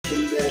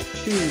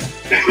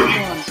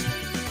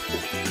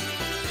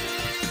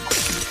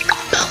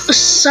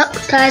What's up,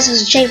 guys?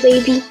 It's J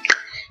Baby,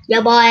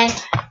 yeah boy.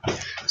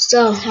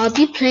 So I'll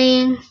be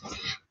playing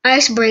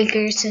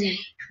Icebreaker today.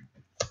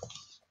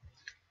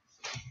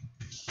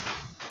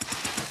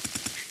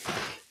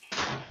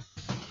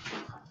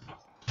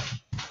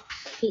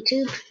 Me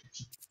too.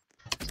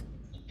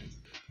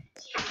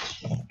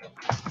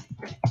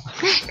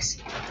 Max.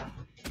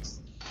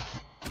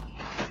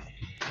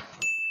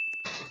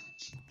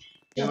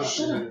 You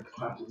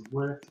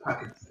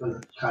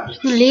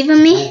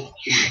leaving me?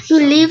 You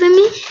leaving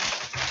me?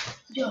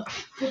 Yo,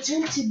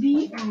 pretend to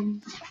be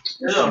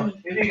Yo,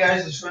 if you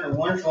guys are spending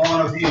one for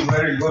one of you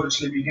ready to go to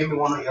sleep, you give me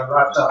one of your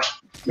laptop.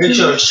 Make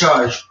sure it's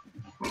charged.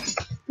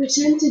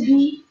 Pretend to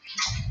be.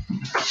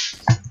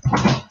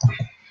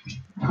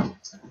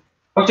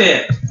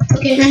 Okay.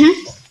 Okay.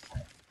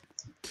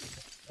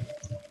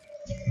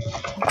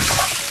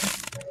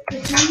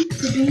 Pretend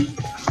to be.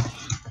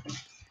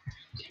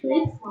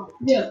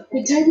 Yeah,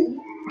 pretend.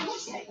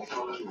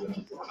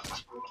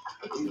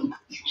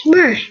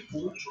 Where?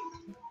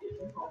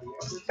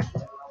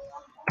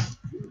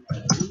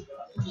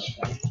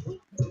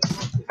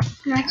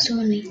 Max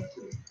on me.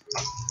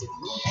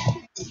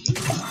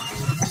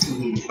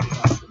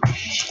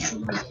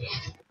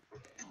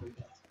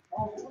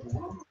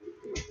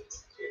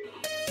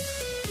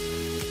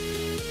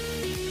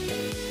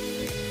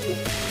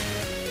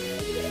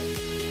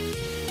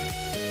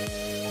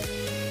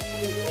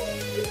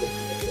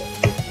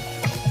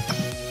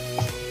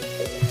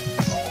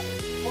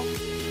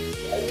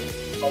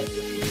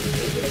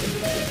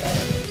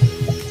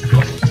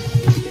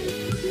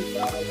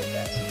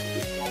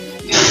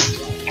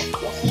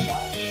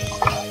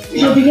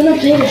 So we're gonna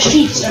play the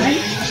streets,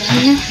 right?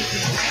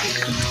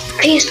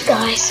 Peace,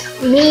 guys.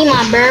 Me,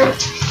 my bird,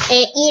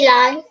 and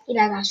Eli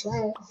got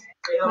swag.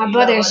 My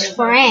brother's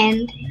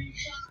friend.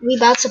 We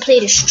about to play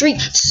the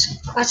streets.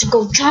 About to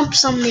go jump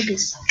some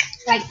niggas.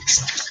 Like,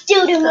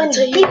 steal them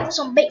money, beat them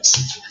some bitch.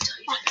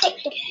 Like,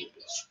 take the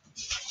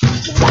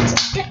about to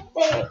get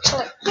there.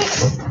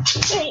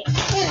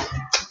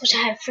 Wish I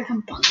had a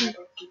freaking bucket.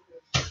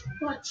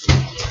 What?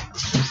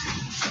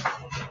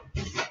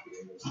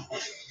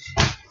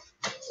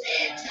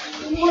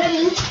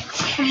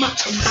 I'm about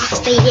to box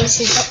their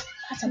asses up.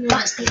 I'm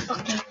about to box their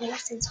fucking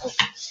asses up.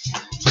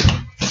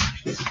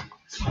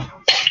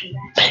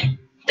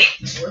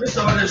 What is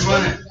all this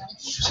running?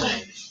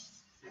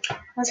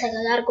 One second, I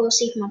gotta go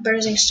see if my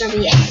birds ain't server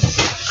yet.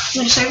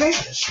 You in the server?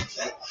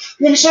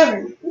 You in the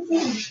server?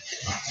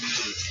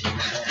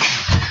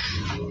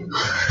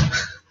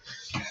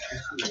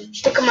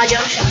 Look at my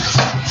jump shots.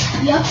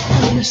 Yep,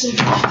 I'm in the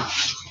server.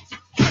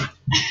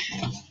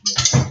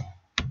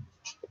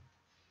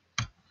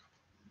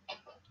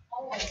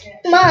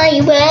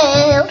 My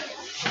well.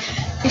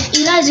 If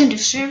Eli's in the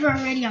server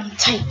already, I'm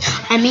tight.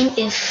 I mean,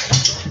 if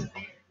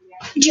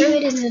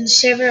Jared is in the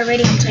server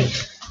already, I'm tight.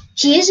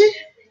 He isn't?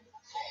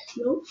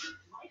 Nope.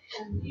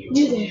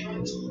 You there?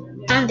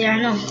 I'm there,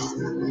 I know.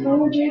 Why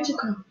would Jared to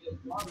come?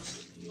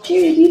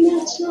 Jared, you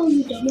not slow,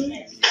 you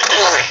dumbass.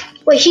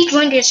 Wait, he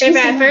joined your server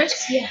at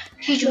first? Yeah.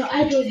 No,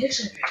 I joined his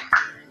server.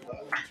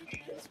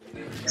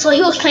 So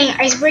he was playing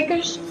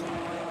Icebreakers?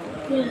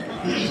 Yeah.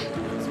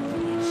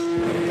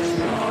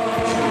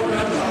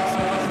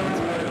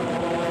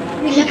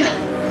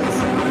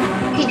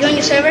 He joined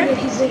your server? Yeah,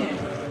 he's there.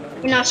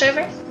 In our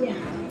server? Yeah.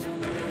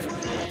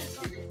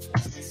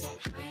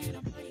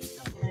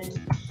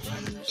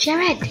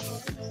 Jared.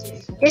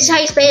 This is how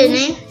you spell his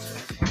name?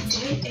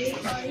 Jared.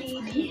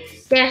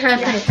 That's how I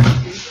put it.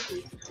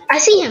 I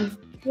see him.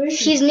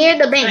 He's near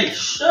the bank. Hey,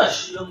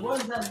 shush.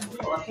 What is that?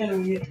 I can't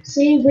even hear.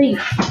 Say wait.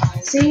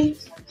 Say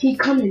he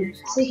coming.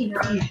 Say he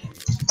coming.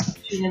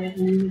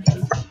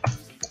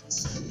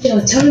 Yo,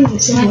 tell me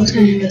that someone's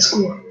coming to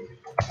school.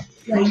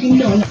 Like, you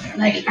know,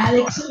 like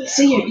Alex,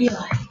 say you're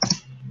Eli.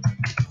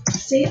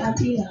 Say I'm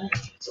Eli.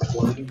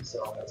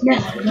 Now,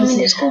 coming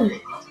to school.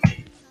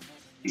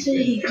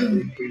 Say he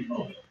coming.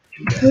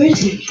 Where is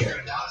he?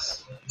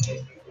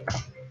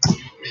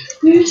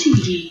 Where is he?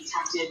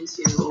 You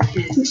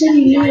said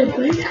you knew the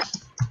break?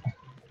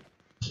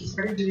 He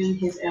started doing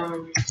his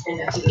own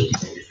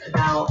investigations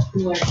about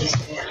who was this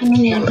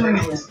man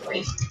was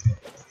like.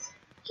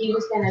 He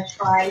was going to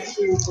try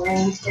to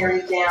bring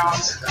Terry down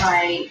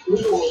by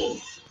legal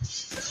means.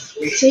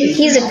 See,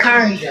 he's a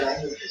Kari.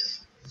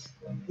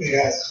 We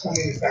had so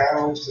many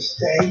battles to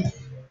stay.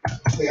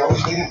 We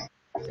always win.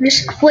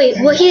 Wait,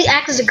 will he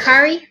act as a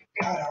Kari?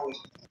 God always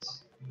wins.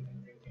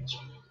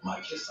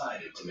 Mike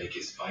decided to make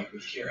his fight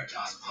with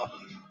Caritas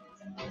public,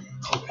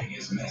 hoping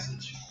his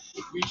message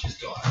would reach his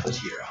daughter,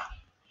 Kira.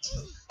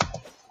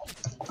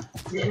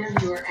 The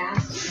interviewer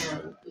asked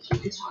him if you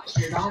could talk to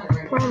your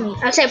daughter. Promi.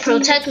 I said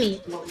protect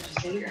me. What would you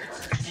say to her?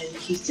 And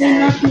he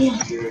said,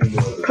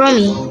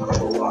 Promi.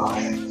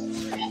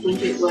 I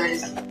think it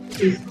was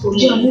his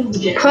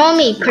plea.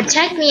 Promi,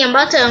 protect me. I'm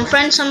about to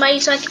unfriend somebody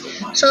so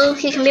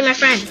he can be my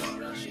friend.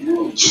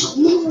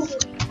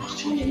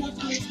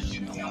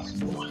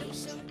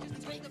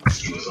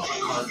 He was on a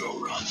cargo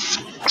run.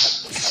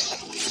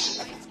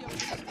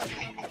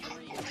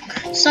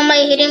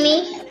 Somebody hitting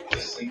me? The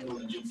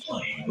single-engine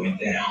plane went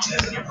down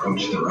as it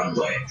approached the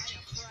runway.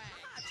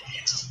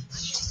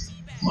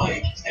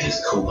 Mike and his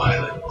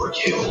co-pilot were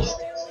killed.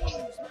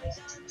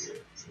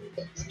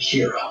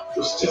 Kira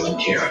was still in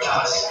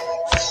Caritas.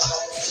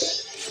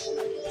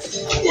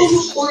 This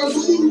is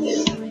horrible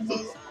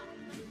thing.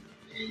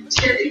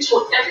 Terry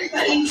told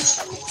everybody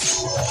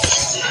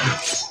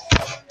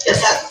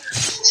that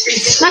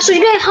Master,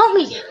 you didn't help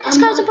me. This guy's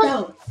knocked about.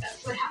 out.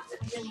 that's what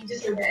happened when you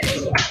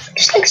disobeyed.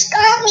 Just like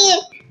stop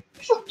me.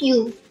 Fuck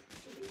you.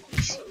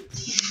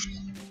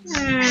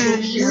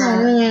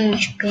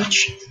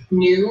 Bitch.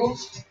 Knew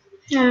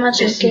I'm about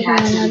to that she give him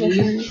had to another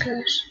phone leave,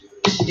 curse.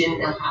 but she didn't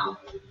know how.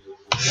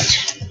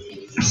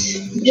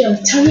 Yo,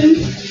 tell him.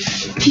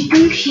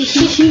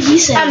 He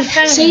said, I'm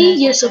telling say him.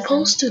 you're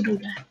supposed to do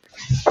that.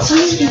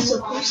 Say you're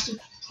supposed to.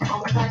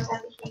 All the times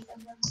that became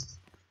someone,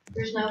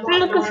 there's no I'm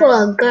looking for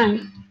a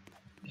gun.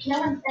 No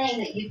one's saying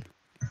that you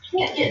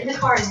can't get in the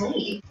car and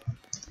leave.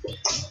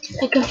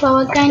 Looking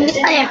for a gun.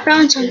 I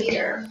found something.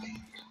 Later,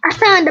 I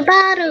found a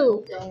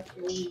bottle.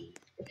 don't leave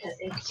because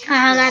they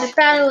I got a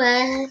bottle.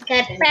 I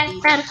got a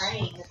bottle.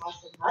 praying about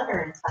the mother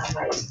in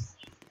some ways.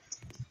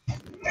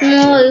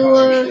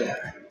 No,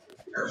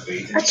 Her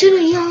faith in I tell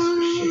Caritas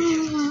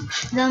you,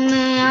 was the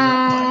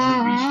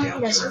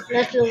man. That's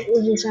what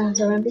Uzi sounds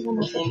like. I'm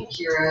becoming I think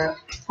Kira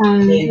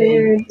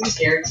weird.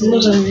 scared to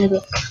Muslim leave,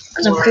 nigga.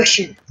 Because I'm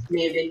Christian.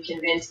 may have been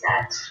convinced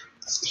that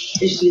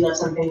if she left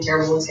something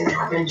terrible was going to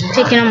happen to her.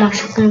 Taking out my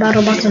fucking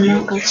bottle about to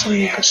knock out some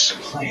niggas.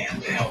 plan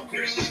to help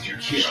their sister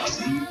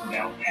Kira leave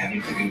without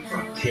having to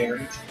confront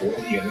Terry or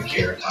the other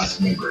Caritas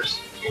members.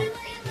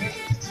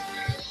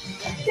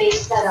 They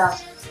set up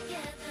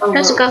a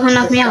That's the rope guy who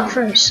knocked me out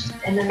system, first.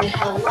 and then they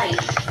had a light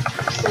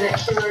so that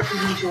Kira could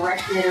be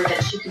directed or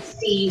that she could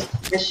see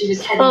that she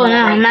was heading Oh in the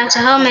no, right Max,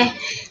 direction. help me.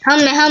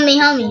 Help me, help me,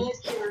 help As me. soon as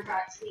Kira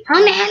got to the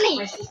Help me, house, help me.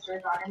 my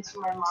sister got into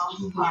my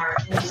mom's car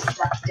and just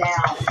stuck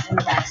down in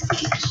the back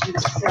seat because she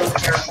was so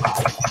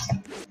terrified.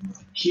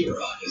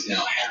 Kira is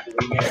now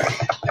happily married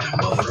and a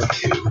mother of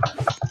two.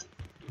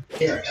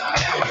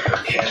 Caritas, however,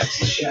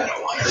 casts a shadow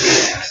on her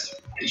past,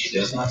 and she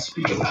does not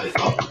speak about it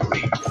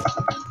publicly.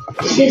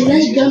 Did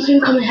Les Duncan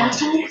come at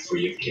halftime?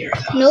 Free of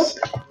Caritas. Nope.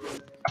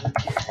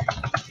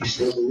 You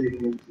still believe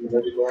in the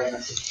magic line?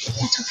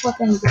 That's a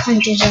fucking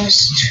punches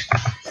us.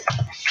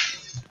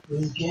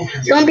 You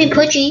can't. Don't be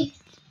putchy.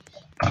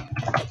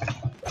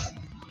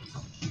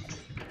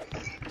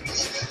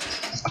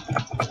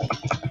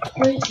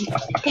 Where is he?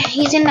 Yeah,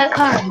 he's in that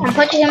car. I'm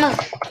punching him up.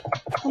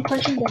 I'm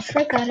punching the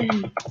frick out of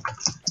him.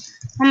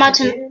 I'm about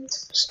to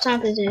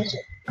stomp his ass.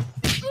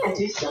 I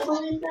do still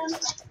believe them,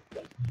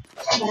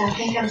 but I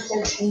think I'm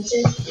so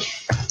tainted.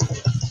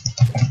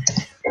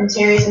 And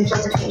Terry's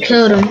interpretation.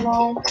 Killed him. of it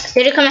all,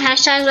 Did it come in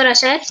hashtags what I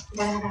said?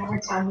 that I have a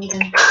hard time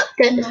even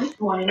Did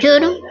wanting to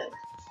Killed him? believe it.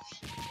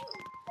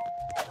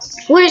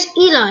 Where's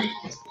Eli?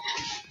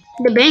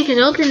 The bank is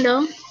open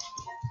though.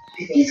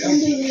 He's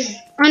under there.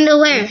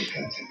 Underwear.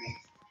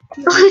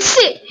 Oh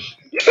shit.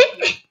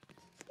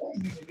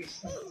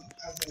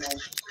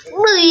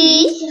 Boy.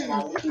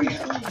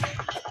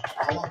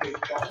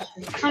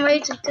 I'm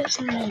ready to do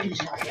something.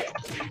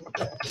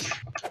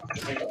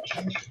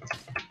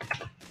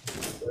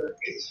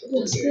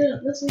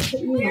 Let's look at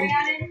Eli.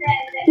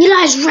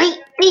 Eli's right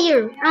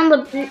there on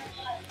the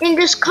in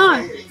this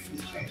car.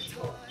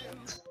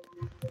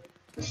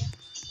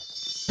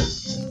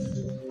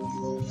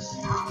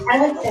 I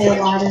would say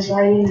a lot is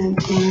writing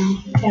routine.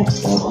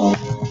 Absolutely.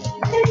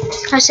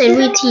 I said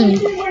routine.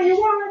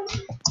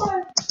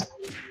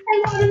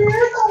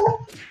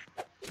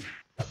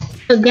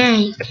 The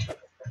gang.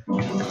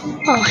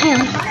 Oh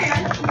hell.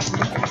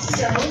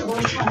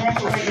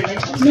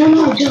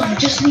 No, John,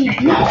 just leave.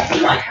 No,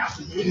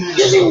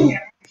 just leave.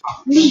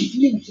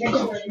 Leave.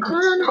 Go.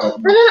 No.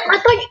 I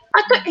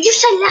thought you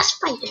said last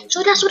fight,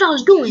 so that's what I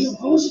was doing.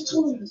 I wasn't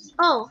telling you.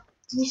 Oh.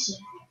 Listen.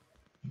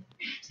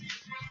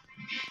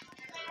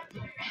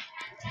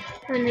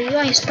 No, you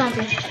ain't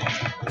stomping.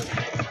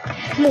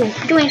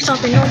 Move. You ain't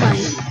stomping nobody.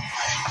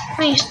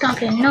 You ain't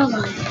stomping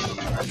nobody.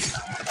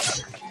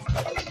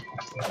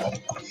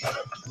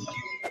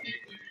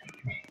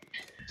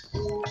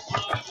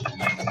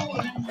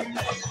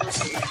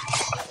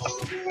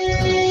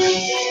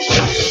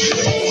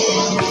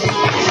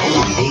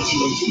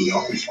 AT&T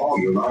offers all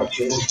your live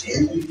channels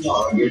and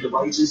DVR on your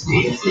devices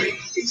data free.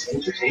 It's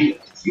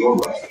entertainment your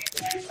way.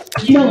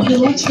 No, he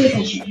wants to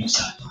go.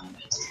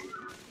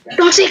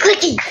 Don't say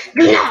clicky.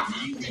 Do not.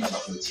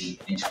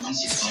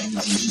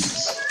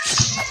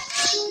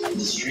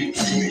 The strength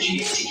and energy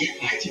to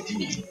get back to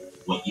doing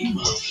what you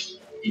love.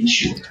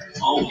 Ensure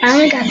always. I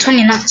only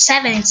got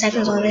 7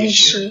 seconds on this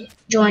shit.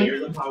 Join.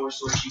 Let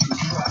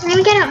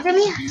me get up. Let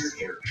me out.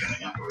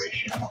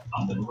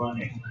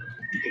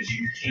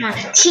 My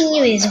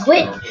team is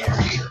whip.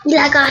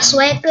 Eli got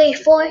swag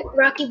 34.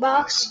 Rocky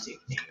Box.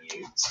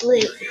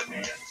 Split.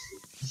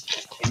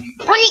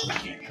 Wait.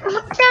 Oh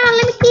my god.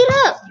 Let me get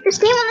up. This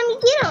game won't let me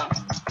get up.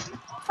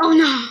 Oh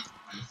no.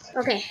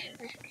 Okay.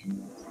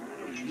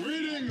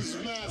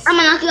 I'm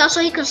gonna knock you out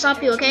so he can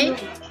stop you, okay?